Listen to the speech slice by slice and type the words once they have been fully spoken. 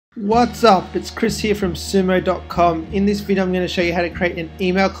What's up? It's Chris here from Sumo.com. In this video I'm going to show you how to create an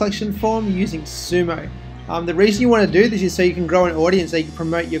email collection form using Sumo. The reason you want to do this is so you can grow an audience that you can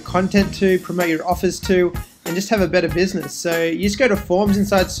promote your content to, promote your offers to, and just have a better business. So you just go to forms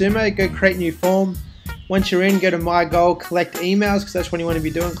inside Sumo, go create new form. Once you're in, go to my goal, collect emails, because that's what you want to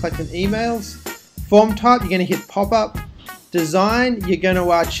be doing, collecting emails. Form type, you're going to hit pop-up. Design, you're going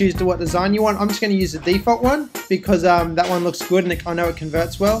to choose what design you want. I'm just going to use the default one because that one looks good and I know it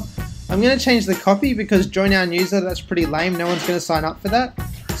converts well. I'm going to change the copy because join our newsletter, that's pretty lame. No one's going to sign up for that.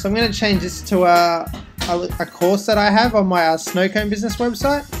 So I'm going to change this to a course that I have on my Snowcone business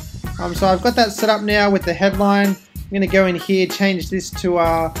website. So I've got that set up now with the headline. I'm going to go in here, change this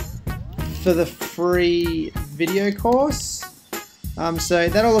to for the free video course. So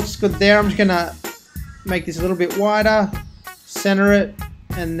that all looks good there. I'm just going to make this a little bit wider. Center it,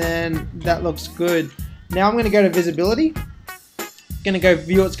 and then that looks good. Now I'm going to go to visibility. Going to go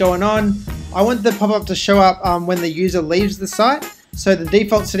view what's going on. I want the pop-up to show up when the user leaves the site. So the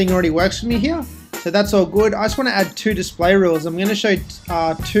default setting already works for me here. So that's all good. I just want to add two display rules. I'm going to show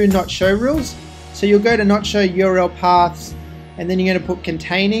two not show rules. So you'll go to not show URL paths, and then you're going to put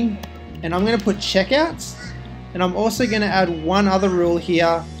containing, and I'm going to put checkouts. And I'm also going to add one other rule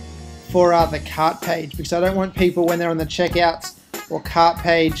here for the cart page, because I don't want people when they're on the checkouts or cart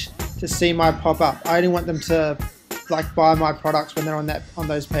page to see my pop-up. I only want them to buy my products when they're on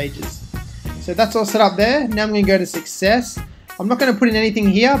those pages. So that's all set up there. Now I'm going to go to success. I'm not going to put in anything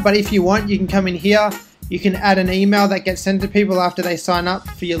here, but if you want, you can come in here. You can add an email that gets sent to people after they sign up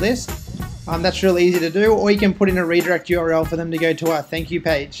for your list. That's really easy to do, or you can put in a redirect URL for them to go to our thank you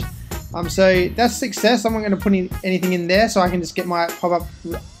page. So that's success. I'm not going to put anything in there, so I can just get my pop-up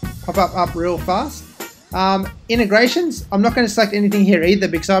up real fast. Integrations, I'm not going to select anything here either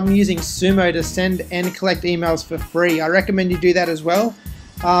because I'm using Sumo to send and collect emails for free. I recommend you do that as well.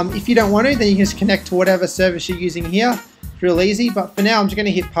 If you don't want to, then you can just connect to whatever service you're using here. It's real easy, but for now I'm just going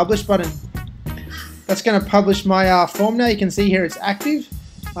to hit publish button. That's going to publish my form now. You can see here it's active.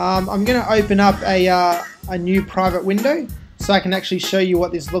 I'm going to open up a new private window so I can actually show you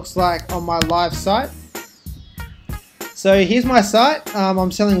what this looks like on my live site. So here's my site.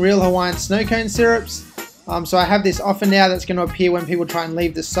 I'm selling real Hawaiian snow cone syrups. So I have this offer now that's going to appear when people try and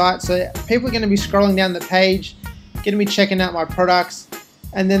leave the site. So people are going to be scrolling down the page, going to be checking out my products,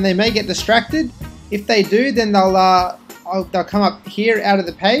 and then they may get distracted. If they do, then they'll come up here out of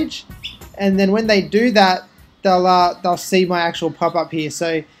the page, and then when they do that, they'll see my actual pop-up here.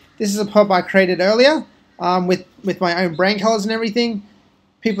 So this is a pop I created earlier with my own brand colors and everything.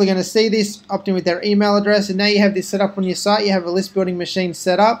 People are going to see this, opt in with their email address, and now you have this set up on your site. You have a list building machine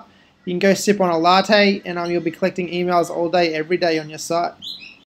set up. You can go sip on a latte, and you'll be collecting emails all day, every day on your site.